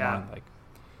back of my mind, like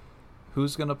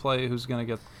who's going to play, who's going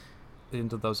to get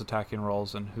into those attacking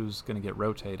roles, and who's going to get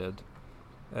rotated.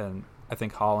 And I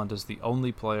think Haaland is the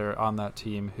only player on that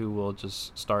team who will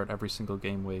just start every single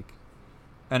game week.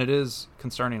 And it is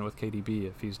concerning with KDB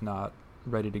if he's not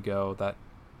ready to go. That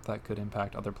could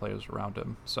impact other players around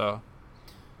him. So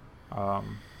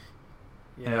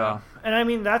Yeah. And I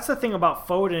mean, that's the thing about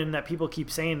Foden that people keep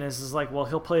saying is like, well,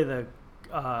 he'll play the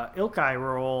Ilkay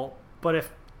role, but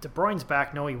if De Bruyne's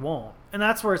back, no, he won't. And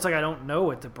that's where it's like, I don't know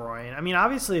with De Bruyne. I mean,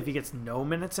 obviously, if he gets no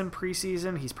minutes in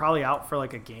preseason, he's probably out for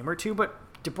like a game or two, but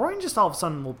De Bruyne just all of a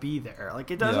sudden will be there. Like,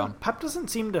 it doesn't, Pep doesn't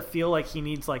seem to feel like he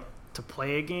needs like to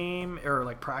play a game or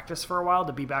like practice for a while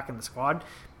to be back in the squad.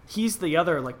 He's the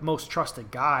other like most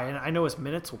trusted guy, and I know his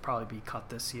minutes will probably be cut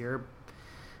this year,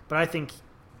 but I think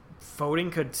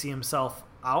Foden could see himself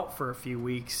out for a few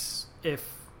weeks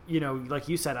if, like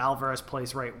you said, Alvarez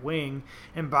plays right wing,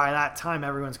 and by that time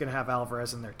everyone's going to have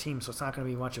Alvarez in their team, so it's not going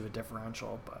to be much of a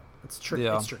differential, but it's tricky.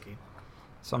 Yeah. It's tricky.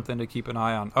 Something to keep an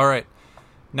eye on. All right.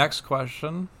 Next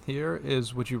question here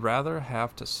is, would you rather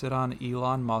have to sit on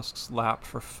Elon Musk's lap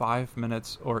for 5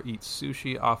 minutes or eat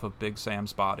sushi off of Big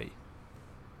Sam's body?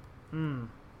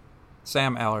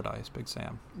 Sam Allardyce, Big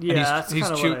Sam. Yeah,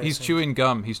 and he's chewing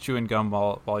gum. He's chewing gum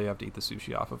while you have to eat the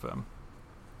sushi off of him.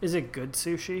 Is it good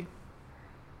sushi?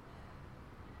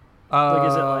 Like,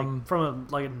 is it like from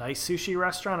a nice sushi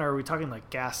restaurant, or are we talking like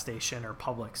gas station or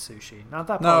Publix sushi? Not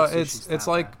that. No, it's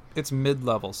like it's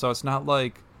mid-level, so it's not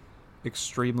like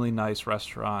extremely nice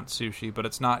restaurant sushi, but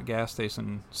it's not gas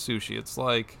station sushi. It's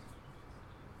like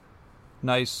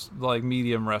nice, like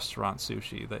medium restaurant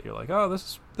sushi that you're like, oh,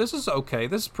 this is okay.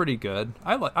 This is pretty good.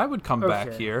 I would come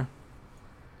back here.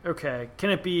 Okay, can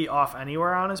it be off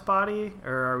anywhere on his body,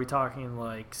 or are we talking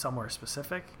like somewhere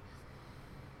specific?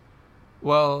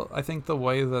 Well, I think the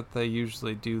way that they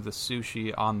usually do the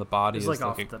sushi on the body is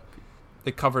like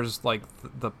it covers like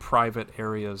the private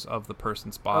areas of the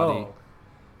person's body.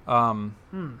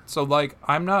 So like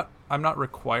I'm not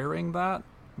requiring that,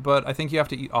 but I think you have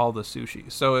to eat all the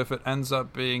sushi. So if it ends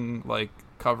up being like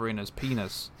covering his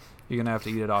penis, you're gonna have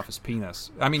to eat it off his penis.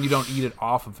 I mean, you don't eat it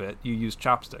off of it. You use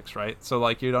chopsticks, right? So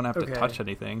like you don't have to touch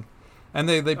anything. And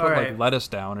they put like lettuce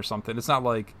down or something. It's not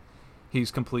like he's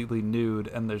completely nude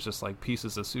and there's just like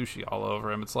pieces of sushi all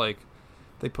over him. It's like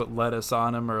they put lettuce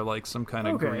on him or like some kind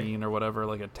of green or whatever,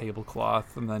 like a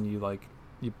tablecloth, and then you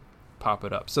pop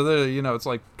it up. So it's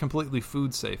like completely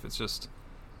food safe. It's just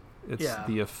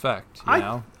the effect,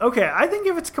 know? Okay, I think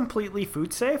if it's completely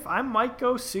food safe, I might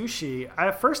go sushi.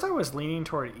 At first I was leaning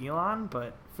toward Elon,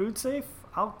 but food safe,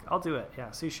 I'll do it. Yeah,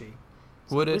 sushi.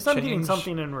 Would it at least I'm getting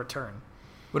something in return.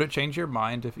 Would it change your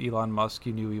mind if Elon Musk,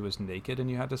 you knew he was naked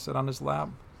and you had to sit on his lap?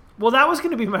 Well, that was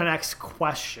going to be my next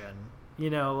question.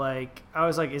 Like, I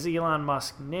was like, is Elon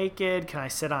Musk naked? Can I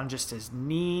sit on just his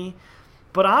knee?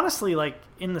 But honestly, like,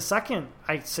 in the second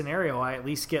scenario, I at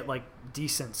least get, like,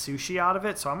 decent sushi out of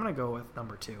it, so I'm going to go with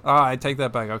number 2. I take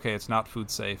that back. Okay, it's not food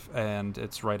safe, and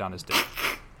it's right on his dick.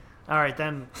 All right,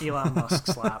 then Elon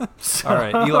Musk's lap. So... All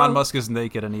right, Elon Musk is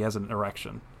naked and he has an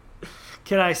erection.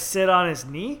 Can I sit on his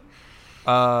knee?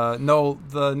 No,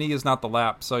 the knee is not the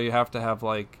lap, so you have to have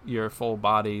like your full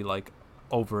body like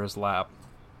over his lap.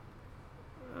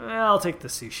 I'll take the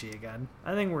sushi again.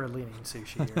 I think we're leaning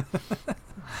sushi here.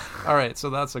 All right, so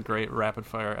that's a great rapid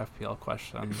fire FPL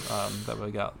question that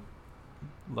we got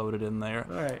loaded in there.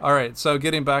 All right, so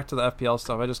getting back to the FPL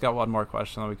stuff, I just got one more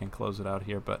question, then we can close it out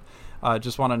here. But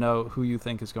just want to know who you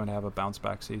think is going to have a bounce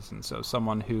back season. So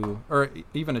someone who, or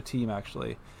even a team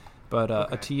actually. But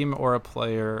a team or a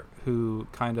player who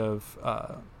kind of,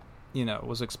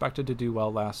 was expected to do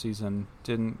well last season,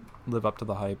 didn't live up to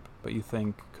the hype, but you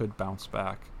think could bounce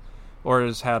back, or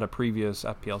has had a previous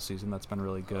FPL season that's been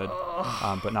really good,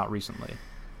 but not recently.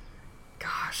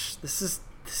 Gosh, this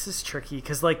is tricky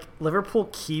because like Liverpool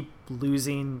keep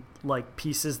losing like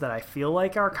pieces that I feel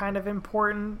like are kind of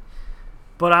important.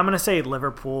 But I'm gonna say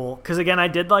Liverpool because again, I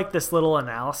did like this little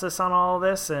analysis on all of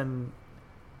this and.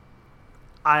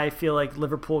 I feel like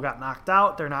Liverpool got knocked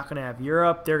out. They're not going to have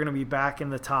Europe. They're going to be back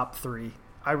in the top 3.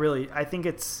 I think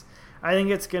it's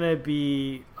going to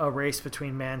be a race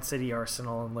between Man City,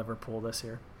 Arsenal, and Liverpool this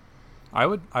year. I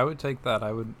would take that.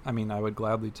 I would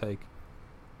gladly take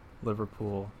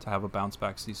Liverpool to have a bounce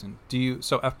back season.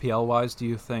 So FPL wise, do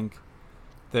you think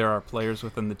there are players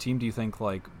within the team? Do you think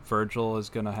like Virgil is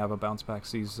going to have a bounce back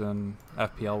season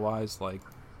FPL wise? Like,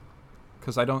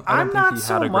 because I don't think he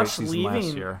had a great season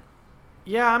last year.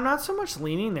 Yeah, I'm not so much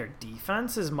leaning their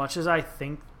defense as much as I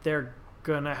think they're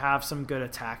going to have some good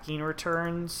attacking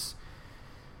returns.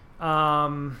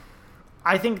 I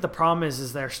think the problem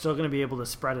is they're still going to be able to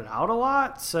spread it out a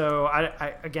lot. So,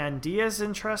 again, Diaz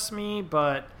interests me,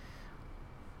 but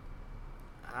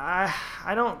I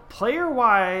don't...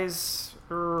 Player-wise,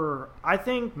 I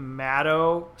think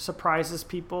Matto surprises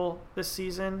people this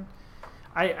season.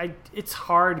 It's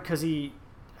hard because he...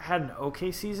 had an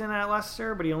okay season at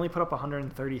Leicester, but he only put up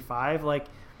 135. Like,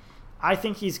 I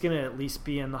think he's going to at least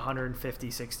be in the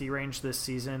 150-60 range this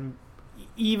season,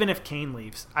 even if Kane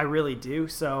leaves. I really do.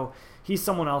 So he's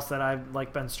someone else that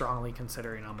I've been strongly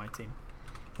considering on my team.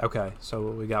 Okay, so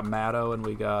we got Matto and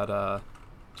we got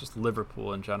just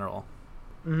Liverpool in general.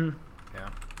 Mm-hmm. Yeah.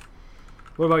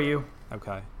 What about you?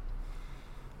 Okay.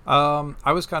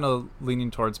 I was kind of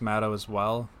leaning towards Matto as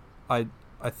well. I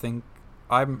think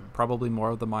I'm probably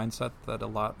more of the mindset that a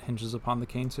lot hinges upon the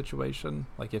Kane situation.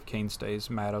 Like if Kane stays,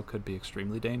 Matto could be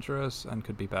extremely dangerous and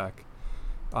could be back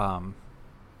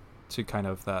to kind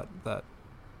of that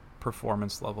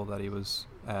performance level that he was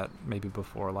at maybe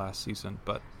before last season.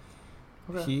 But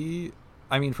okay.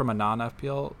 From a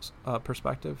non-FPL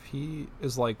perspective, he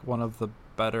is like one of the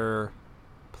better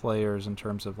players in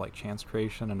terms of like chance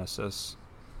creation and assists.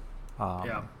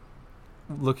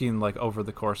 Looking like over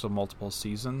the course of multiple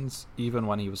seasons, even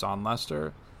when he was on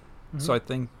Leicester. Mm-hmm. So I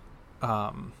think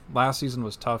last season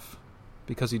was tough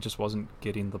because he just wasn't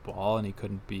getting the ball and he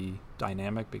couldn't be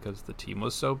dynamic because the team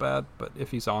was so bad. But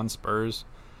if he's on Spurs,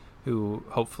 who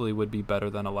hopefully would be better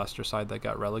than a Leicester side that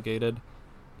got relegated,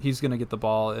 he's going to get the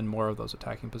ball in more of those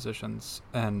attacking positions.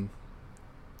 And,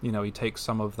 he takes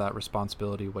some of that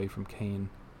responsibility away from Kane,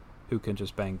 who can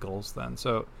just bang goals then.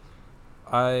 So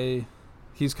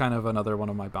he's kind of another one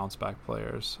of my bounce back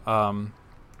players.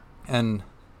 And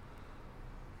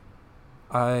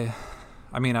I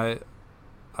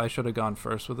should have gone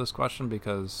first with this question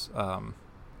because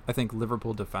I think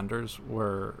Liverpool defenders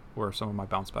were some of my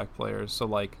bounce back players. So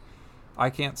like I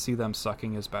can't see them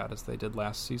sucking as bad as they did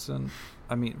last season.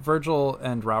 I mean, Virgil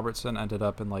and Robertson ended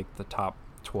up in like the top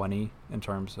 20 in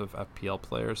terms of FPL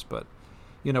players, but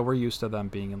we're used to them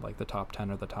being in like the top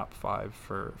 10 or the top 5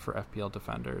 for FPL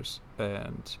defenders.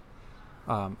 And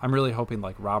I'm really hoping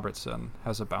like Robertson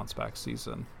has a bounce back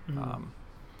season.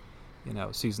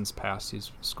 Mm-hmm. Seasons past,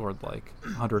 he's scored like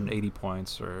 180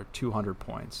 points or 200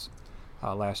 points.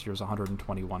 Last year was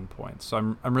 121 points. So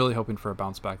I'm really hoping for a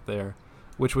bounce back there,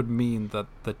 which would mean that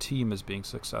the team is being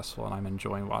successful and I'm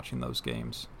enjoying watching those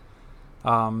games.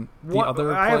 I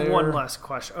have one last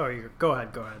question. Oh, go ahead.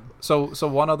 So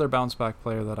one other bounce back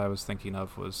player that I was thinking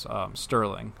of was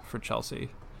Sterling for Chelsea.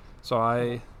 So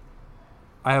I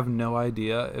have no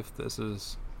idea if this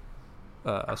is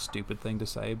a stupid thing to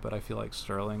say, but I feel like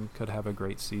Sterling could have a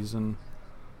great season.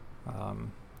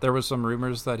 There was some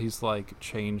rumors that he's like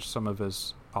changed some of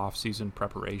his off-season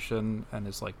preparation and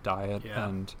his like diet,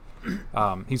 and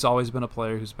he's always been a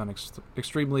player who's been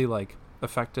extremely like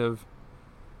effective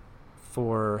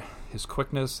for his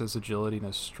quickness, his agility, and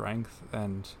his strength,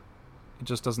 and it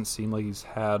just doesn't seem like he's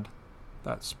had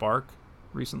that spark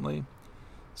recently.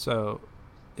 So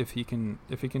if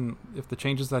the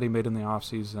changes that he made in the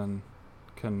offseason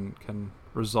can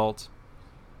result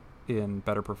in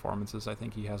better performances, I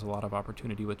think he has a lot of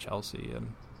opportunity with Chelsea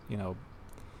and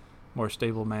more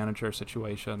stable manager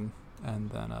situation, and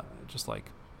then just like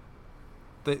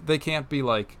they can't be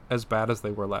like as bad as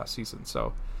they were last season.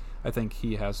 So I think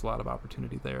he has a lot of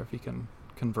opportunity there if he can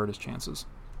convert his chances.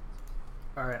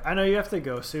 All right. I know you have to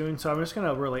go soon, so I'm just going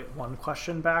to relate one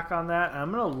question back on that.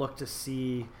 I'm going to look to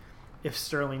see if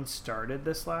Sterling started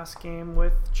this last game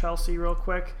with Chelsea real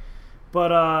quick.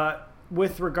 But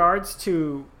with regards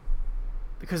to,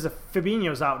 because the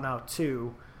Fabinho's out now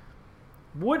too,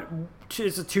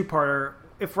 it's a two-parter.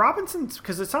 If Robinson's,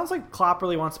 because it sounds like Klopp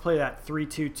really wants to play that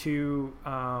 3-2-2,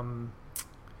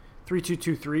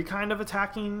 3-2-2-3 kind of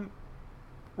attacking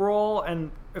role,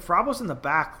 and if Robbo's in the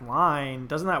back line,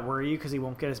 doesn't that worry you because he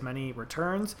won't get as many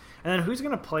returns? And then who's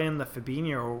going to play in the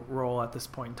Fabinho role at this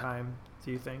point in time,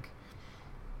 do you think?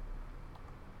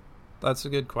 That's a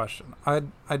good question. I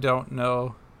don't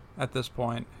know at this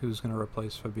point who's going to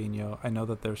replace Fabinho. I know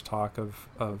that there's talk of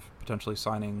potentially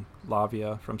signing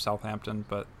Lavia from Southampton,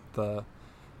 but the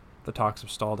talks have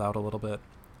stalled out a little bit.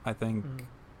 I think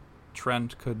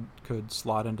Trent could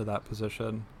slot into that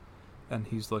position, and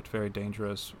he's looked very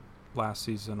dangerous last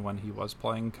season when he was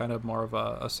playing kind of more of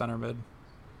a center mid.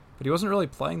 But he wasn't really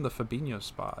playing the Fabinho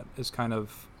spot, is kind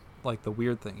of like the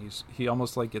weird thing. He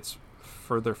almost like gets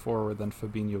further forward than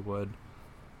Fabinho would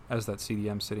as that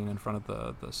CDM sitting in front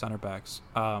of the center backs.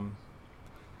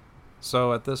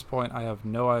 So at this point, I have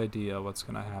no idea what's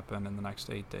going to happen in the next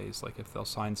 8 days. Like if they'll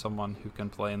sign someone who can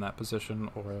play in that position,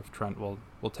 or if Trent will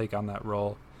take on that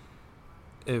role.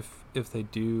 If they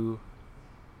do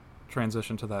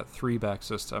transition to that 3-back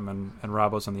system and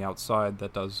Robbo's on the outside,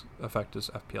 that does affect his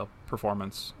FPL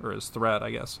performance, or his threat,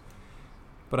 I guess.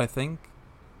 But I think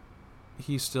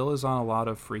he still is on a lot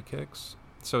of free kicks.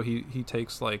 So he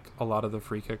takes like a lot of the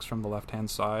free kicks from the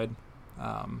left-hand side.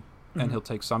 And he'll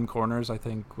take some corners, I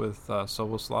think, with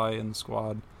Soboslai in the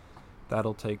squad.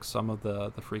 That'll take some of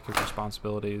the free kick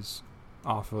responsibilities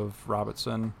off of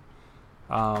Robertson.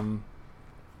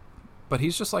 But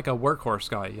he's just like a workhorse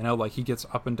guy, you know, like he gets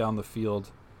up and down the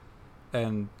field,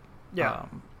 and I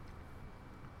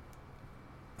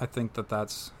think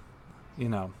that's, you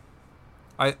know,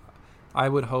 I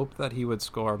would hope that he would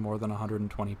score more than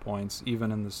 120 points,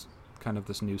 even in this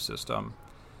new system.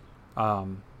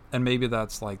 And maybe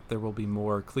that's like there will be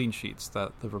more clean sheets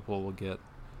that Liverpool will get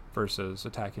versus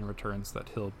attacking returns that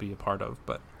he'll be a part of.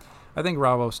 But I think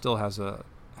Rabo still has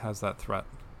that threat.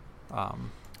 Yeah,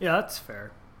 that's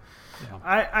fair. Yeah.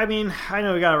 I mean, I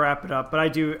know we got to wrap it up, but I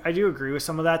do agree with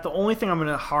some of that. The only thing I'm going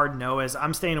to hard no is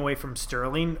I'm staying away from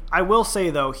Sterling. I will say,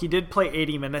 though, he did play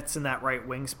 80 minutes in that right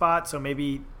wing spot, so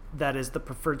maybe that is the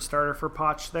preferred starter for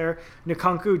Poch there.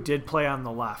 Nkunku did play on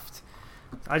the left.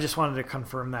 I just wanted to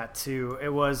confirm that, too.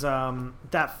 It was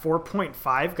that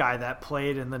 4.5 guy that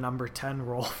played in the number 10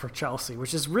 role for Chelsea,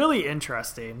 which is really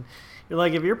interesting.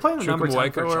 Like, if you're playing the number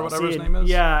 10 for Chelsea, or whatever his name is?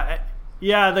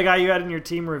 Yeah, the guy you had in your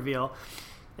team reveal.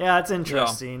 Yeah, it's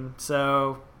interesting. Yeah.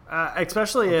 So,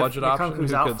 especially if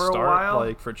Nkunku's out for a while,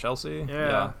 like for Chelsea.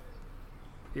 Yeah,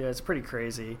 it's pretty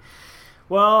crazy.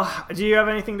 Well, do you have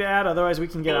anything to add? Otherwise, we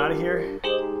can get out of here.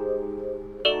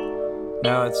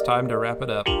 No, it's time to wrap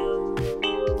it up.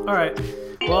 All right.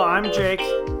 Well, I'm Jake,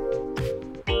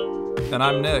 and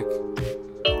I'm Nick.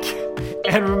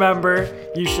 And remember,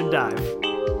 you should dive.